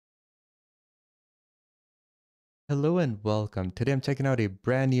Hello and welcome. Today I'm checking out a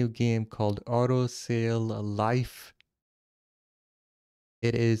brand new game called Auto Sale Life.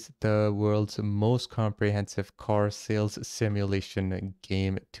 It is the world's most comprehensive car sales simulation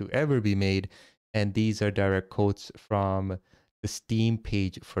game to ever be made. And these are direct quotes from the Steam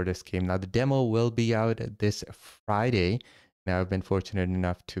page for this game. Now, the demo will be out this Friday. Now, I've been fortunate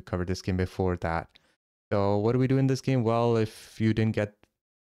enough to cover this game before that. So, what do we do in this game? Well, if you didn't get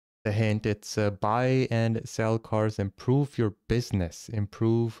the hint, it's buy and sell cars, improve your business,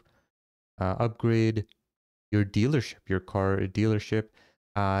 upgrade your dealership, your car dealership.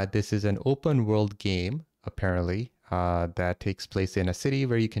 This is an open world game, apparently, that takes place in a city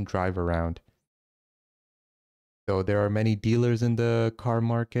where you can drive around. So there are many dealers in the car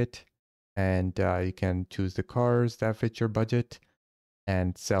market, and you can choose the cars that fit your budget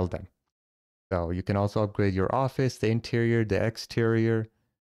and sell them. So you can also upgrade your office, the interior, the exterior,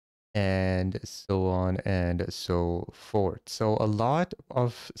 and so on and so forth. So a lot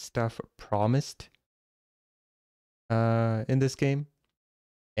of stuff promised in this game,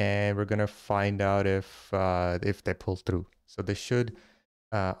 and we're gonna find out if they pull through. So they should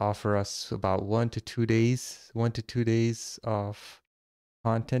offer us about 1 to 2 days of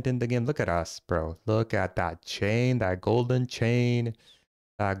content in the game. Look at us, bro. Look at that chain, that golden chain,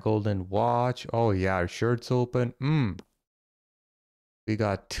 that golden watch. Oh yeah, our shirt's open. We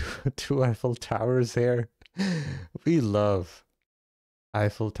got two Eiffel Towers here. We love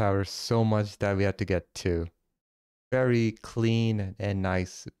Eiffel Towers so much that we had to get two. Very clean and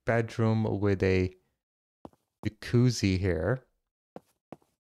nice bedroom with a jacuzzi here.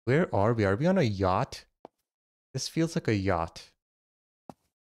 Where are we? Are we on a yacht? This feels like a yacht.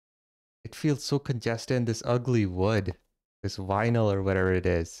 It feels so congested in this ugly wood. This vinyl or whatever it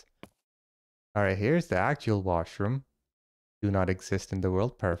is. Alright, here's the actual washroom. Do not exist in the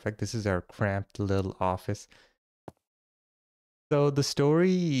world. Perfect. This is our cramped little office. So the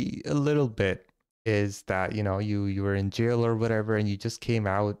story a little bit is that, you were in jail or whatever and you just came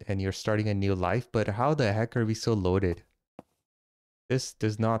out and you're starting a new life, but how the heck are we so loaded? This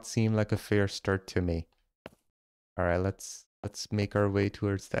does not seem like a fair start to me. All right, let's make our way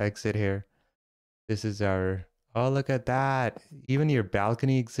towards the exit here. This is our... Oh, look at that. Even your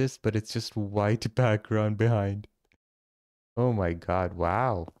balcony exists, but it's just white background behind. Oh my god,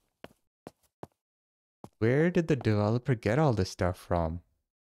 wow. Where did the developer get all this stuff from?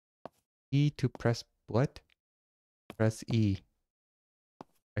 E to press what? Press E.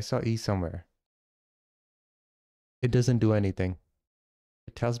 I saw E somewhere. It doesn't do anything.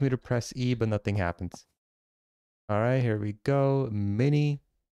 It tells me to press E, but nothing happens. All right, here we go. Mini.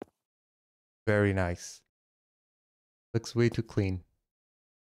 Very nice. Looks way too clean.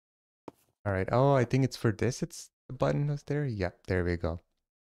 All right. Oh, I think it's for this. It's the button was there. Yep, there we go.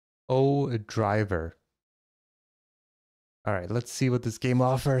 Oh, driver. All right, let's see what this game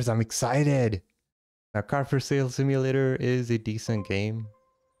offers. I'm excited. Now, Car for Sale Simulator is a decent game,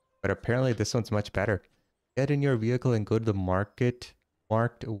 but apparently this one's much better. Get in your vehicle and go to the marked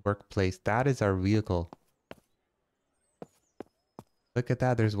workplace. That is our vehicle. Look at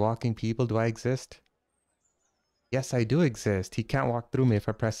that. There's walking people. Do I exist? Yes, I do exist. He can't walk through me. If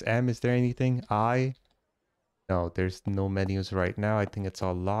I press M, is there anything? No, there's no menus right now. I think it's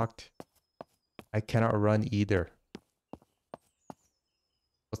all locked. I cannot run either.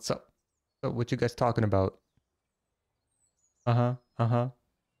 What's up? So what you guys talking about? Uh-huh.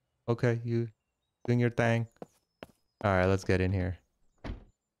 Okay, you doing your thing. All right, let's get in here.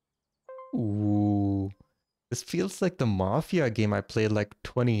 Ooh. This feels like the Mafia game I played like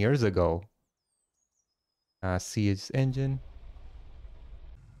 20 years ago. See its engine.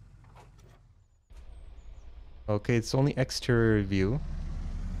 Okay, it's only exterior view.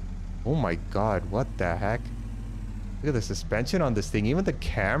 Oh my god, what the heck? Look at the suspension on this thing. Even the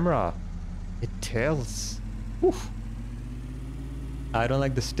camera. It tilts. Oof. I don't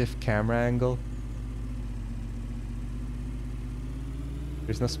like the stiff camera angle.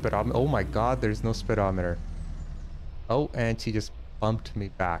 There's no speedometer. Oh my god, there's no speedometer. Oh, and she just bumped me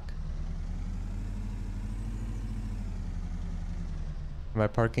back. Am I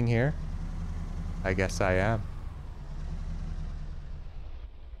parking here? I guess I am.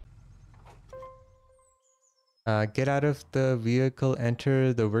 Get out of the vehicle,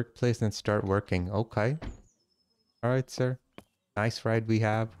 enter the workplace, and start working. Okay. Alright, sir. Nice ride we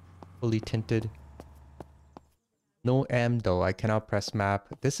have. Fully tinted. No M though. I cannot press map.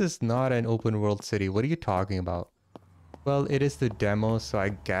 This is not an open world city. What are you talking about? Well, it is the demo, so I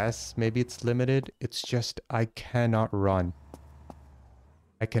guess maybe it's limited. It's just I cannot run.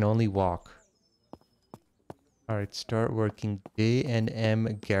 I can only walk. Alright, start working. J and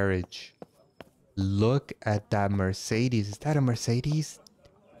M garage. Look at that Mercedes. Is that a Mercedes?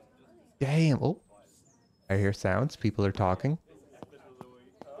 Damn. Oh, I hear sounds. People are talking.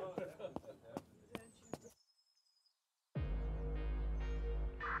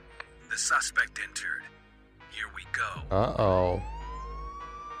 The suspect entered. Here we go. Uh-oh.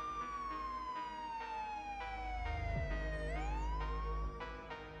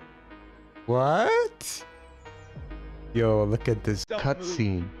 What? Yo, look at this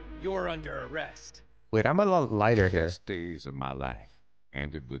cutscene. You're under arrest. Wait, I'm a lot lighter here. Best days of my life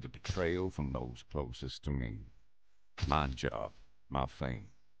ended with a betrayal from those closest to me. My job, my fame,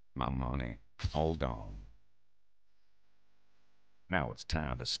 my money, all gone. Now it's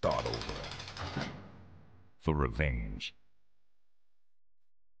time to start over. For revenge.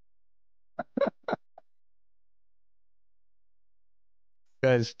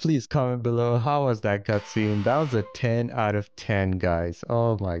 Guys, please comment below. How was that cutscene? That was a 10 out of 10, guys.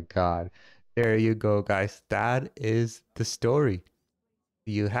 Oh my god. There you go, guys. That is the story.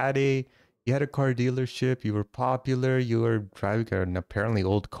 You had a car dealership, you were popular, you were driving an apparently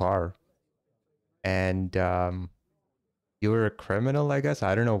old car. And you were a criminal, I guess.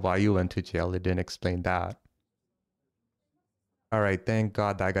 I don't know why you went to jail. It didn't explain that. Alright, thank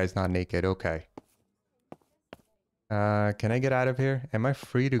God that guy's not naked. Okay. Can I get out of here? Am I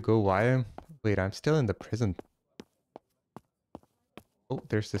free to go? Wait, I'm still in the prison. Oh,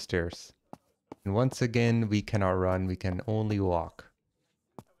 there's the stairs. And once again, we cannot run. We can only walk.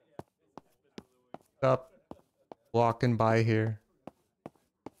 Up. Walking by here.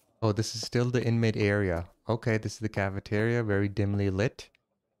 Oh, this is still the inmate area. Okay, this is the cafeteria. Very dimly lit.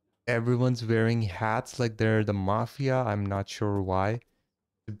 Everyone's wearing hats like they're the mafia. I'm not sure why.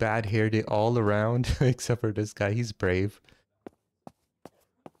 Bad hair day all around. Except for this guy. He's brave.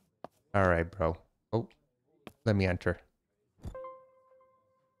 Alright, bro. Oh, let me enter.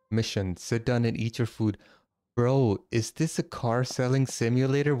 Mission. Sit down and eat your food. Bro, is this a car selling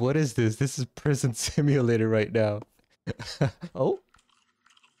simulator? What is this? This is prison simulator right now. Oh.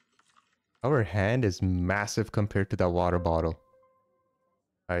 Our hand is massive compared to that water bottle.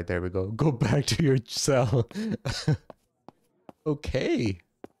 Alright, there we go. Go back to your cell. Okay.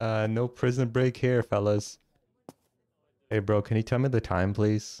 No prison break here, fellas. Hey, bro, can you tell me the time,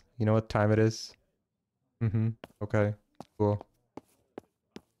 please? You know what time it is? Mm-hmm. Okay. Cool.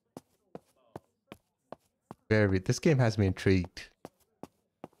 This game has me intrigued.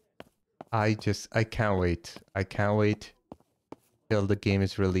 I can't wait. I can't wait till the game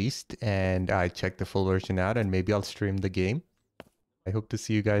is released and I check the full version out and maybe I'll stream the game. I hope to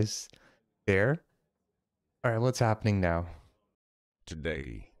see you guys there. Alright, what's happening now?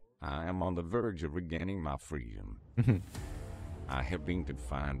 Today, I am on the verge of regaining my freedom. I have been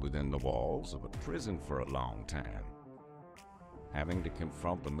confined within the walls of a prison for a long time, having to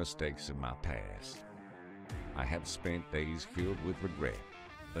confront the mistakes of my past. I have spent days filled with regret,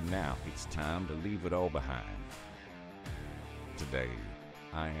 but now it's time to leave it all behind. Today,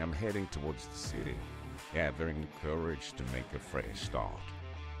 I am heading towards the city, gathering courage to make a fresh start.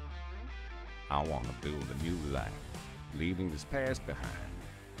 I want to build a new life, leaving this past behind.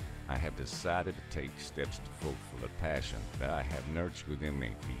 I have decided to take steps to fulfill a passion that I have nurtured within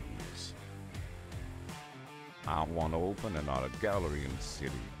me for years. I want to open an art gallery in the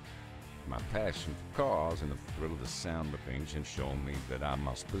city. My passion for cars and the thrill of the sound of engines show me that I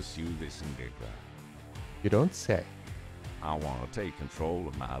must pursue this endeavor. You don't say. I want to take control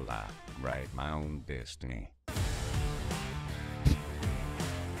of my life, write my own destiny.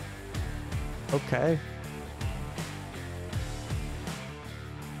 Okay.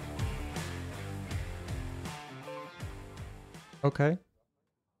 Okay.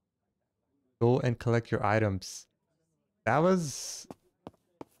 Go and collect your items. That was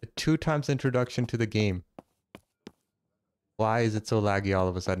a 2 times introduction to the game. Why is it so laggy all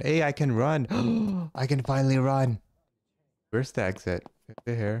of a sudden? Hey, I can run. I can finally run. Where's the exit? Is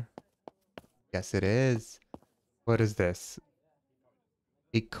it here? Yes, it is. What is this?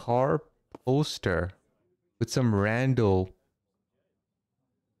 A car poster with some rando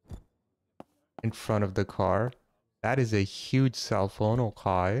in front of the car. That is a huge cell phone.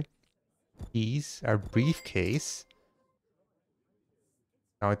 Okay. Keys, our briefcase.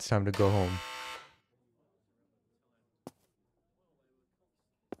 Now it's time to go home.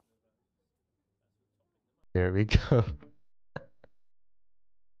 There we go.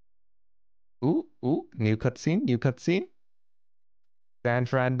 Ooh, ooh, new cutscene, new cutscene. San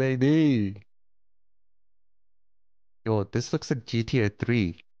Fran, baby. Yo, this looks like GTA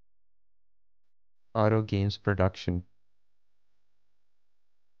 3. Auto Games production.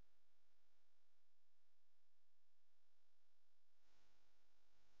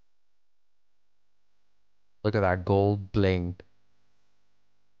 Look at that gold bling.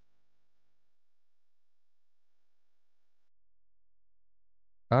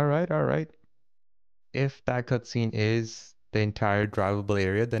 All right, all right. If that cutscene is the entire drivable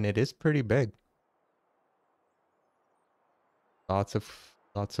area, then it is pretty big. Lots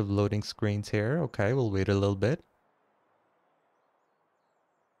of loading screens here. Okay, we'll wait a little bit.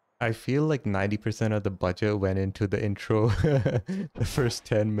 I feel like 90% of the budget went into the intro, the first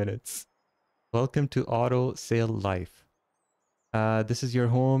 10 minutes. Welcome to Auto Sale Life. This is your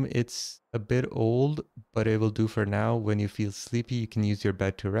home. It's a bit old, but it will do for now. When you feel sleepy, you can use your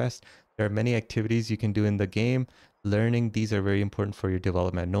bed to rest. There are many activities you can do in the game. Learning these are very important for your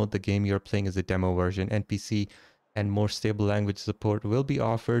development. Note the game you're playing is a demo version. NPC and more stable language support will be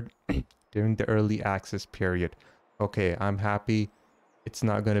offered during the early access period. Okay, I'm happy. It's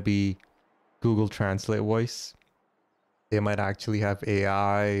not going to be Google Translate voice. They might actually have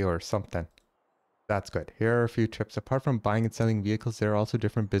AI or something. That's good. Here are a few tips. Apart from buying and selling vehicles, there are also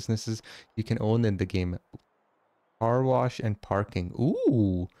different businesses you can own in the game. Car wash and parking.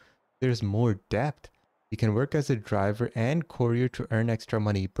 Ooh, there's more depth. You can work as a driver and courier to earn extra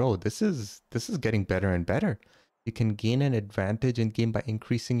money. Bro, this is getting better and better. You can gain an advantage in game by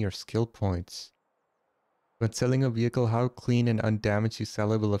increasing your skill points. When selling a vehicle, how clean and undamaged you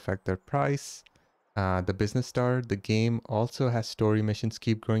sell it will affect their price. The business star, the game also has story missions.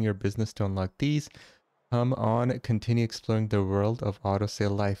 Keep growing your business to unlock these. Come on, continue exploring the world of auto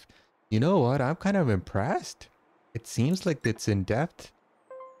sale life. You know what? I'm kind of impressed. It seems like it's in depth.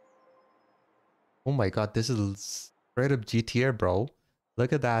 Oh my god, this is straight up GTA, bro.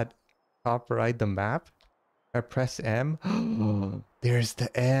 Look at that top right, the map. I press M. There's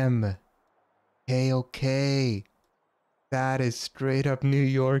the M. Okay, okay. That is straight up New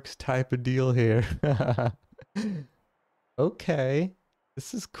York's type of deal here. Okay.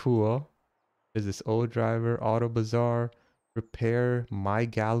 This is cool. There's this old driver, auto bazaar, repair, my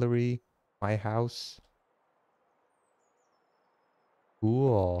gallery, my house.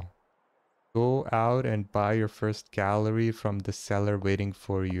 Cool. Go out and buy your first gallery from the seller waiting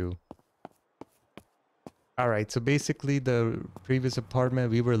for you. Alright, so basically the previous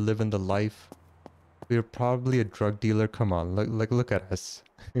apartment, we were living the life. We were probably a drug dealer. Come on, look at us.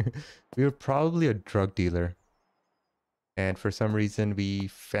 We were probably a drug dealer. And for some reason, we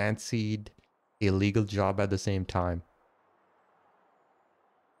fancied a legal job at the same time.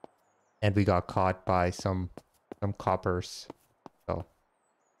 And we got caught by some coppers. So,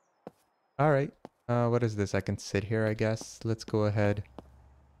 all right. What is this? I can sit here, I guess. Let's go ahead.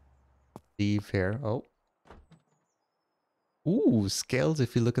 Leave here. Oh. Ooh, scales.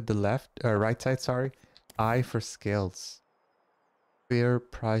 If you look at the right side, sorry. I for scales. Fair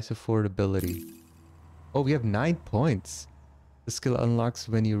price affordability. Oh, we have 9 points. The skill unlocks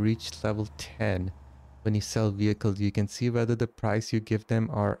when you reach level 10. When you sell vehicles, you can see whether the price you give them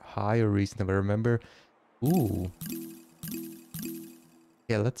are high or reasonable. Remember, ooh.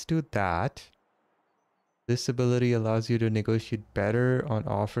 Yeah, let's do that. This ability allows you to negotiate better on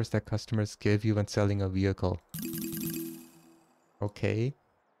offers that customers give you when selling a vehicle. Okay.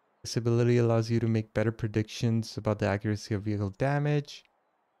 This ability allows you to make better predictions about the accuracy of vehicle damage.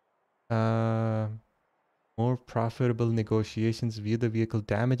 More profitable negotiations. View the vehicle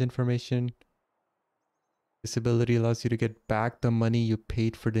damage information. This ability allows you to get back the money you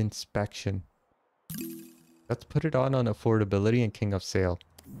paid for the inspection. Let's put it on affordability and king of sale.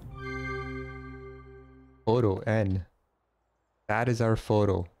 Photo N. That is our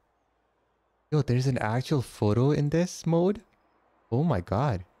photo. Yo, there's an actual photo in this mode? Oh my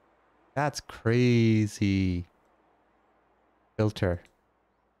god. That's crazy. Filter.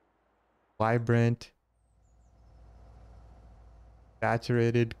 Vibrant.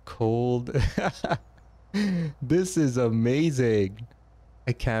 Saturated. Cold. This is amazing.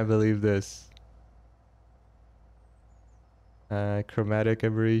 I can't believe this. Chromatic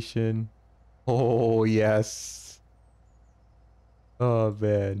aberration. Oh, yes. Oh,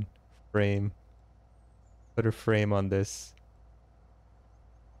 man. Frame. Put a frame on this.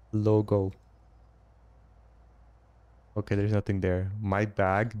 Logo. Okay, there's nothing there. My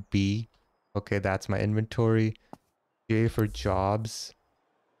bag, B. Okay, that's my inventory. J for jobs.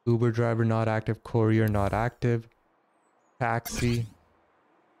 Uber driver not active. Courier not active. Taxi.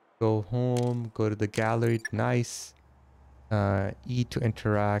 Go home. Go to the gallery. Nice. E to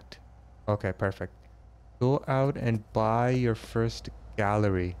interact. Okay, perfect. Go out and buy your first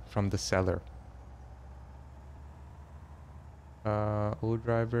gallery from the seller. O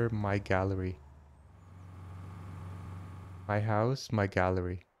driver, my gallery. My house, my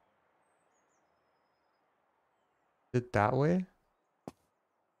gallery. Is it that way?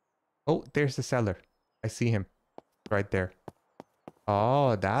 Oh, there's the seller. I see him right there.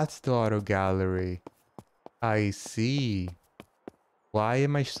 Oh, that's the auto gallery. I see. Why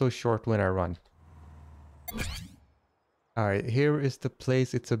am I so short when I run? All right, here is the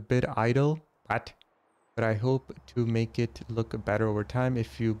place. It's a bit idle, but I hope to make it look better over time.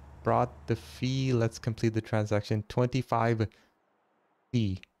 If you brought the fee, let's complete the transaction. 25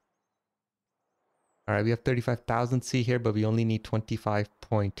 C. All right, we have 35,000 C here, but we only need 25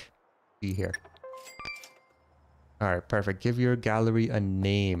 point C here. All right, perfect. Give your gallery a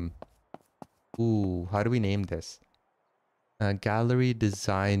name. Ooh, how do we name this? Gallery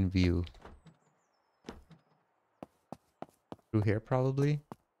design view. Through here, probably.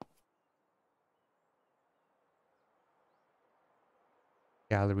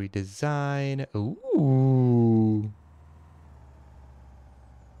 Gallery design. Ooh.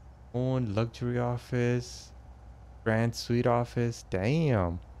 Own luxury office. Grand suite office.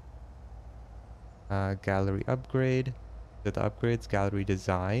 Damn. Gallery upgrade. The upgrades, gallery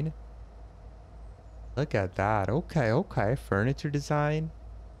design. Look at that. Okay, okay. Furniture design.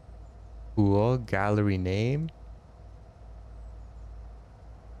 Cool. Gallery name.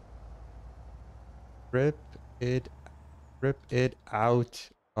 Rip it out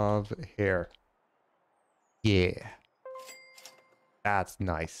of here. Yeah. That's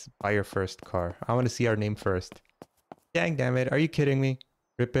nice. Buy your first car. I want to see our name first. Dang damn it. Are you kidding me?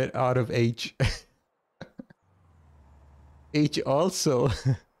 Rip it out of H. H also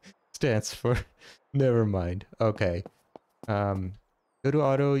stands for never mind. Okay. Go to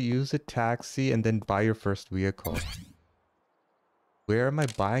auto, use a taxi, and then buy your first vehicle. Where am I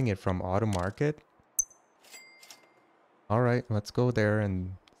buying it from? Auto market? Alright, let's go there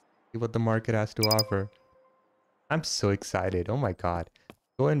and see what the market has to offer. I'm so excited. Oh my god.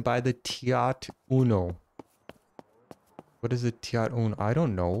 Go and buy the Fiat Uno. What is a Fiat Uno? I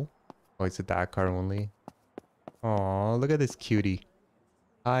don't know. Oh, is it that car only? Oh, look at this cutie.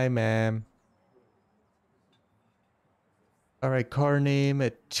 Hi, ma'am. Alright, car name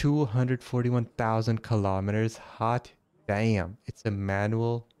at 241,000 kilometers. Hot damn. It's a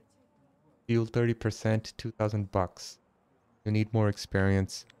manual. Fuel 30%, 2,000 bucks. You need more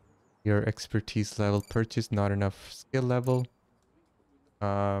experience. Your expertise level. Purchase not enough skill level.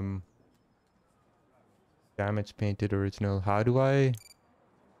 Damage painted original. How do I...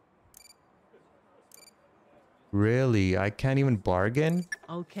 Really? I can't even bargain?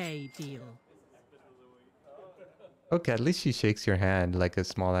 Okay, deal. Okay, at least she shakes your hand like a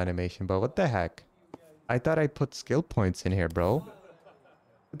small animation, but what the heck? I thought I put skill points in here, bro.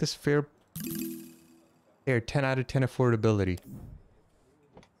 This fair... Here, 10 out of 10 affordability.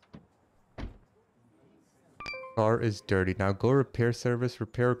 Car is dirty. Now go repair service,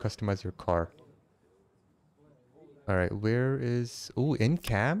 repair or customize your car. Alright, where is... Ooh, in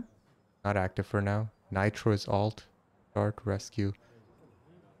cam? Not active for now. Nitro is alt. Start, rescue.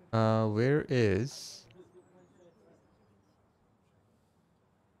 Where is...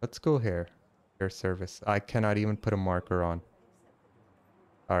 Let's go here. Repair service. I cannot even put a marker on.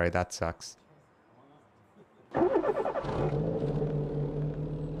 Alright, that sucks.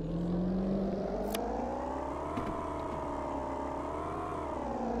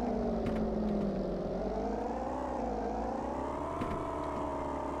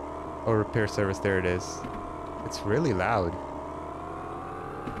 Oh, repair service, there it is. It's really loud.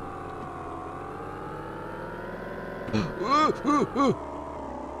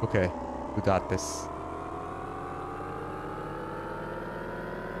 Okay, we got this.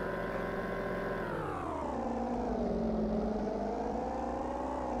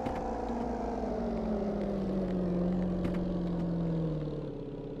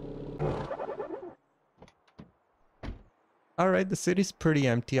 Alright, the city's pretty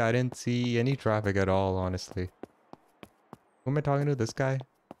empty. I didn't see any traffic at all, honestly. Who am I talking to? This guy?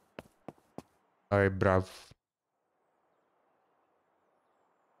 Alright, bruv.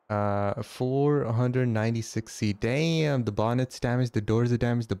 496C. Damn, the bonnet's damaged, the doors are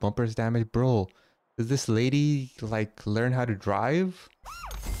damaged, the bumper's damaged. Bro, does this lady, like, learn how to drive?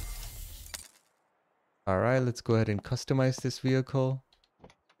 Alright, let's go ahead and customize this vehicle.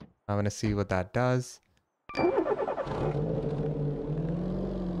 I'm gonna see what that does.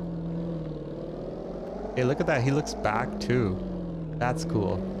 Hey, look at that. He looks back too. That's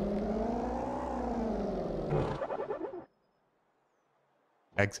cool.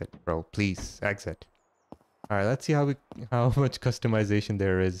 Exit, bro. Please, exit. Alright, let's see how much customization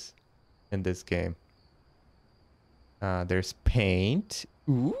there is in this game. There's paint.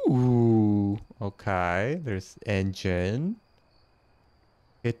 Ooh. Okay. There's engine.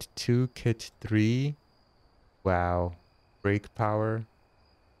 Kit 2, kit 3. Wow. Brake power.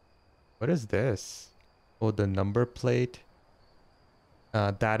 What is this? Oh, the number plate.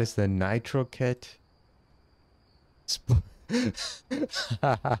 That is the nitro kit.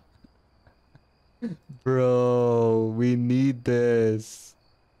 Bro, we need this.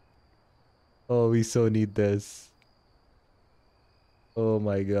 Oh, we so need this. Oh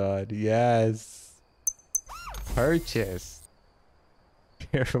my god. Yes. Purchase.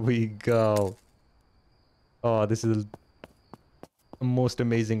 Here we go. Oh, this is the most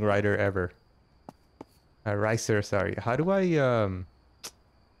amazing rider ever. Ricer, sorry. How do I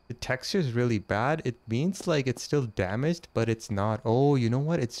the texture is really bad. It means like it's still damaged, but it's not. Oh, you know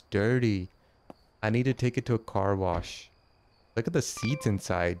what? It's dirty. I need to take it to a car wash. Look at the seats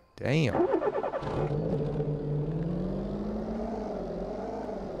inside. Damn.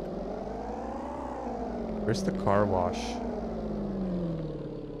 Where's the car wash?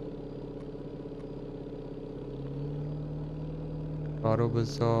 Auto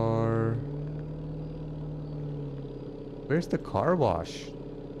Bazaar. Where's the car wash?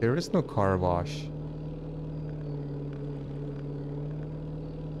 There is no car wash.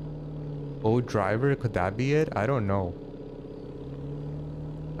 Oh, driver, could that be it? I don't know.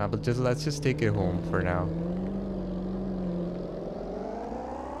 But let's just take it home for now.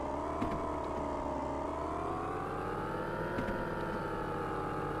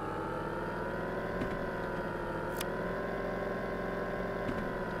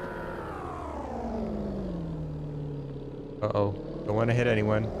 Uh-oh. Don't want to hit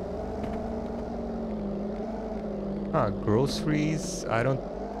anyone. Groceries. I don't...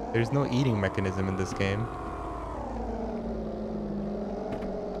 There's no eating mechanism in this game.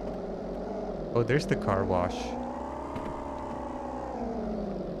 Oh, there's the car wash.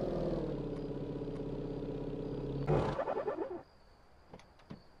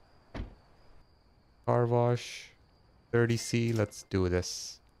 Car wash. 30C. Let's do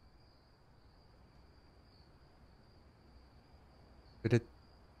this.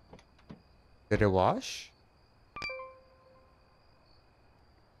 Did it wash?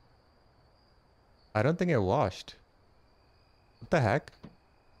 I don't think it washed. What the heck?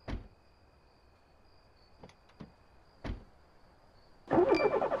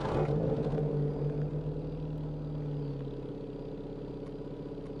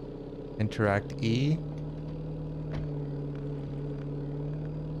 Interact E.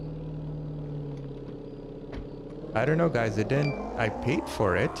 I don't know, guys. It didn't... I paid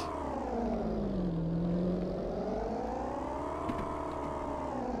for it.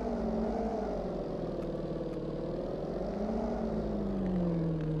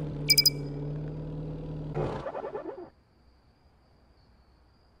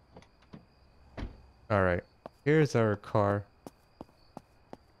 Alright. Here's our car.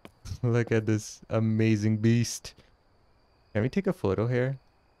 Look at this amazing beast. Can we take a photo here?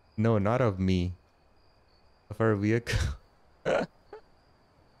 No, not of me. Of our vehicle.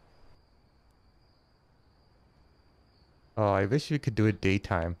 Oh, I wish we could do it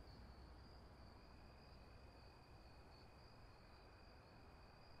daytime.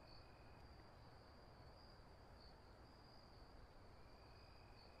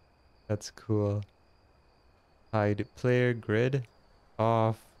 That's cool. Hide player grid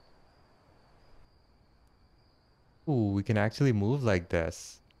off. Ooh, we can actually move like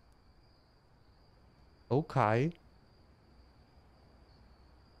this. Okay.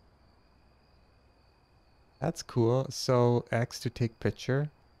 That's cool. So X to take picture.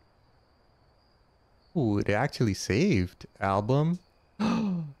 Ooh, it actually saved. Album.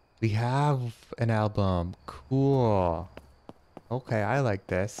 We have an album. Cool. Okay, I like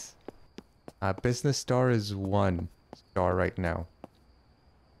this. Business star is 1 star right now.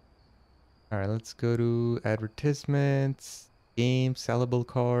 Alright, let's go to advertisements, games, sellable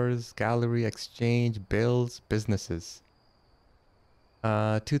cars, gallery, exchange, bills, businesses.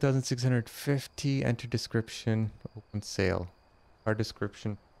 2,650, enter description, open sale. Car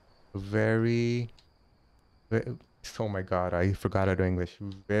description. Very, oh my god, I forgot how to English.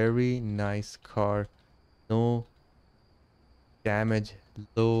 Very nice car. No damage,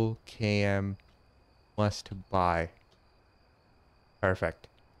 low KM, must buy. Perfect.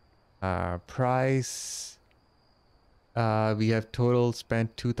 Price. We have total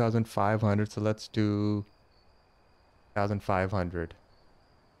spent 2,500, so let's do 1,500.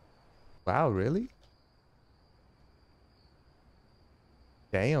 Wow, really?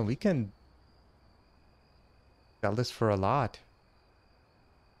 Damn, we can sell this for a lot.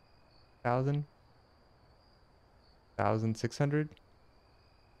 1,000, 1,600,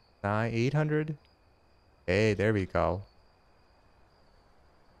 800. Hey, there we go.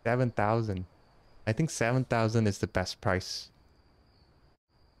 7,000. I think 7,000 is the best price.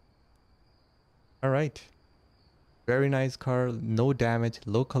 All right. Very nice car. No damage.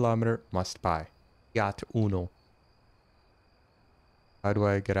 Low kilometer. Must buy. Fiat Uno. How do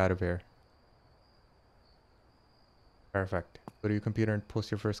I get out of here? Perfect. Go to your computer and post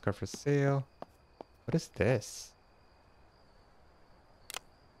your first car for sale. What is this?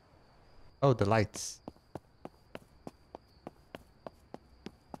 Oh, the lights.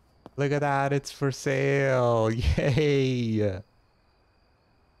 Look at that. It's for sale. Yay.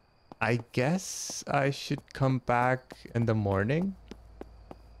 I guess I should come back in the morning.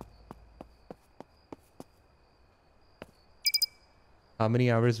 How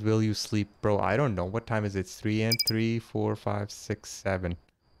many hours will you sleep? Bro, I don't know. What time is it? It's 3 and 3, 4, 5, 6, 7.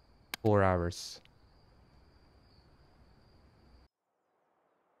 4 hours.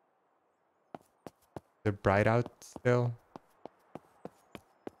 They're bright out still.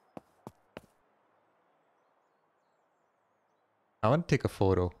 I want to take a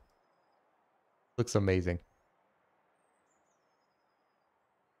photo. Looks amazing.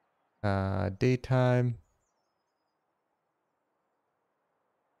 Daytime.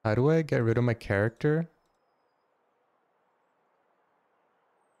 How do I get rid of my character?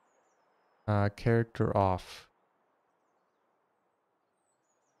 Character off.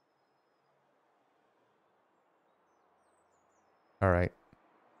 All right.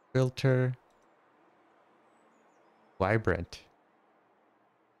 Filter. Vibrant.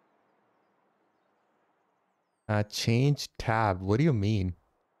 Change tab. What do you mean?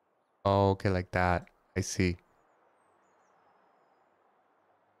 Oh, okay, like that. I see.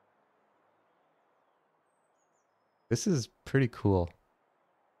 This is pretty cool.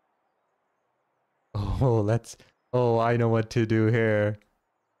 Oh, let's... Oh, I know what to do here.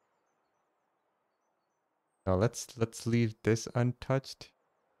 No, let's leave this untouched.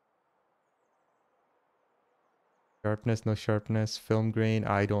 Sharpness, no sharpness. Film grain.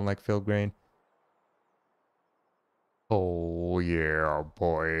 I don't like film grain. Oh, yeah,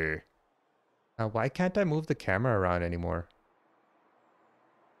 boy. Why can't I move the camera around anymore?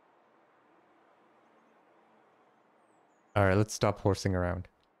 All right, let's stop horsing around.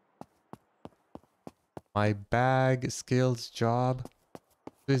 My bag, skills, job.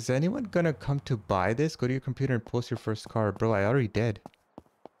 Is anyone gonna come to buy this? Go to your computer and post your first car. Bro, I already did.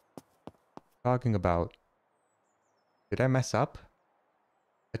 Talking about. Did I mess up?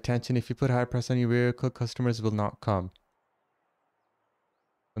 Attention, if you put high price on your vehicle, customers will not come.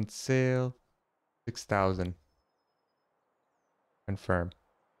 On sale, 6,000. Confirm.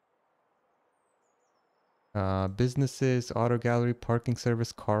 Businesses, auto gallery, parking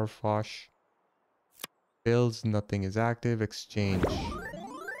service, car wash. Bills, nothing is active. Exchange.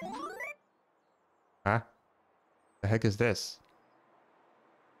 Huh? The heck is this?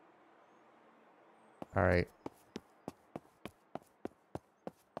 Alright.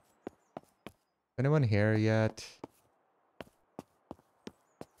 Anyone here yet?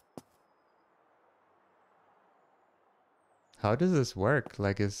 How does this work?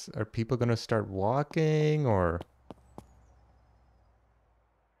 Like, are people gonna start walking or?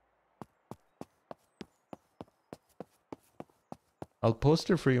 I'll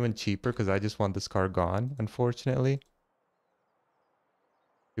post it for you and cheaper because I just want this car gone, unfortunately.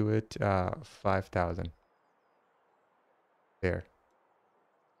 Do it 5,000. There.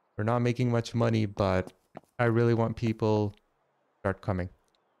 We're not making much money, but I really want people to start coming.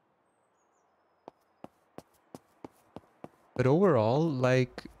 But overall,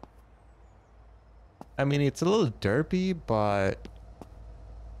 like, I mean, it's a little derpy, but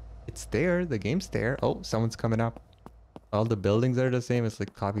it's there. The game's there. Oh, someone's coming up. All the buildings are the same. It's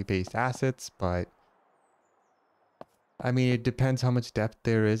like copy paste assets, but I mean, it depends how much depth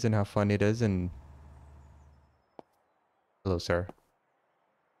there is and how fun it is. And hello, sir.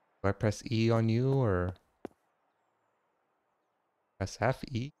 Do I press E on you or press F,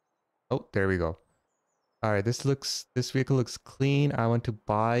 E? Oh, there we go. All right, this vehicle looks clean. I want to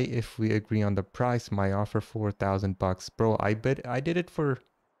buy if we agree on the price. My offer $4,000. Bro, I did it for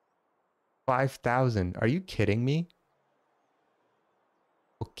 5,000. Are you kidding me?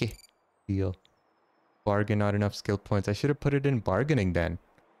 Okay, deal. Bargain, not enough skill points. I should have put it in bargaining then.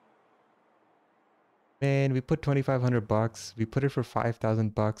 Man, we put 2,500 bucks. We put it for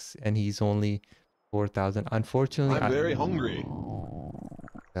 5,000 bucks, and he's only 4,000. Unfortunately, I'm very hungry.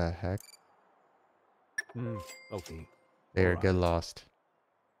 the heck? Okay. There, Alright. get lost.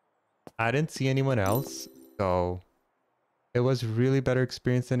 I didn't see anyone else, so it was really better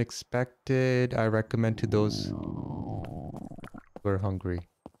experience than expected. I recommend to those who are hungry.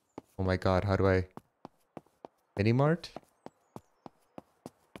 Oh my god, how do I... Mini Mart?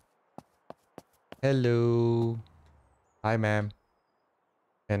 Hello. Hi, ma'am.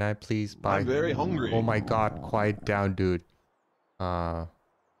 Can I please buy? I'm very hungry. Oh my god, quiet down, dude.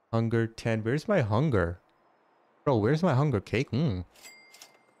 Hunger 10. Where's my hunger? Bro, where's my hunger cake?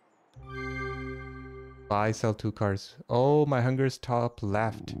 Buy, sell 2 cars. Oh, my hunger is top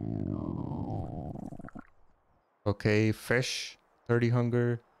left. Okay, fish. 30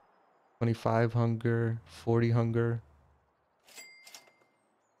 hunger. 25 hunger. 40 hunger.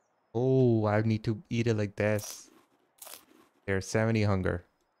 Oh, I need to eat it like this. There's 70 hunger.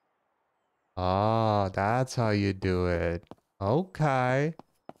 Ah, that's how you do it. Okay.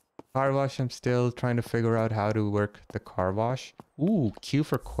 Car wash, I'm still trying to figure out how to work the car wash. Ooh, queue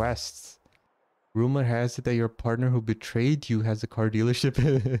for quests. Rumor has it that your partner who betrayed you has a car dealership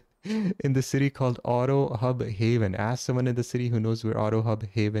in the city called Auto Hub Haven. Ask someone in the city who knows where Auto Hub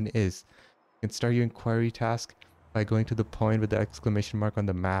Haven is. You can start your inquiry task by going to the point with the exclamation mark on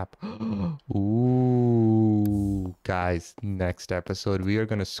the map. Ooh, guys, next episode we are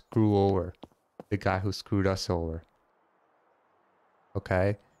gonna screw over the guy who screwed us over.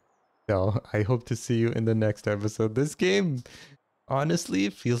 Okay, so I hope to see you in the next episode. This game honestly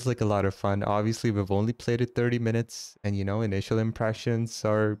feels like a lot of fun. Obviously, we've only played it 30 minutes and you know, initial impressions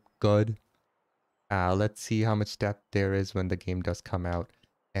are good. Let's see how much depth there is when the game does come out,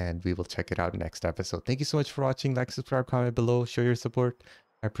 and we will check it out next episode. Thank you so much for watching. Like, subscribe, comment below, show your support.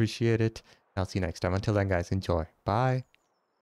 I appreciate it. I'll see you next time. Until then, guys, enjoy. Bye.